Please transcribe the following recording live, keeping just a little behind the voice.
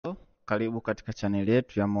Karibu katika channel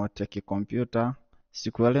yetu ya Motech Computer.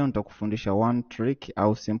 Siku ya leo nitakufundisha one trick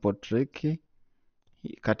au simple trick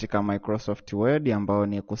katika Microsoft Word ambayo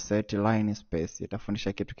ni kuset line space.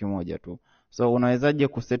 Itafundisha kitu kimoja tu. So unawezaje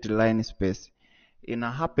kuset line space?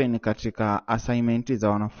 Ina happen katika assignment za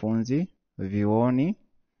wanafunzi vyuoni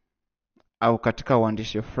au katika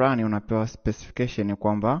uandishi fulani unapewa specification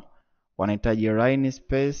kwamba wanahitaji line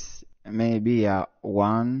space maybe ya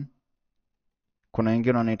 1. Kuna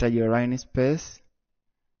wengine wanahitaji line space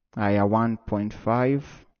ya 1.5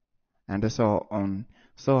 and so on.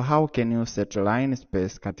 So how can you set line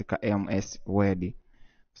space katika MS Word?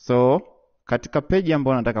 So katika page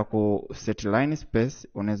ambayo nataka ku set line space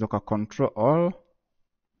unaweza ka Ctrl All.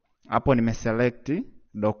 Hapo nimeselect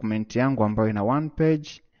document yangu ambayo ina one page,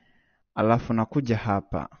 alafu nakuja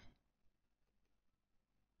hapa.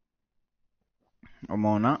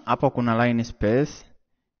 Umeona hapo kuna line space.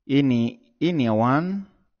 Hii ni ya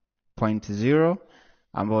 1.0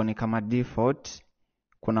 ambayo ni kama default.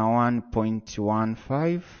 Kuna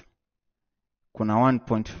 1.15, kuna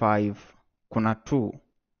 1.5, kuna 2,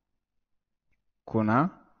 kuna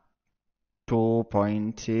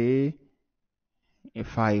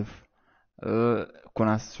 2.5,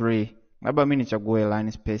 kuna 3. Labda mimi nichague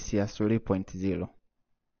line space ya 3.0.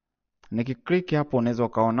 Nikiklik hapo unaweza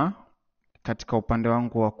ukaona katika upande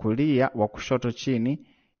wangu wa kulia wa kushoto chini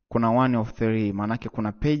kuna 1 of 3, maana yake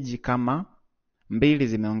kuna page kama 2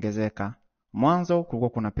 zimeongezeka. Mwanzo kulikuwa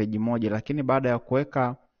kuna page moja, lakini baada ya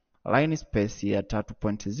kuweka line space ya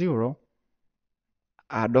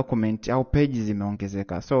 3.0 document au page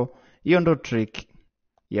zimeongezeka. So hiyo ndo trick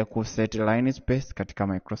ya kuset line space katika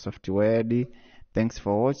Microsoft Word. Thanks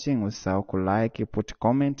for watching. Usisahau ku like, put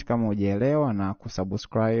comment kama hujaelewa na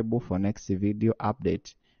kusubscribe for next video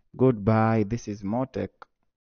update. Goodbye. This is Motech.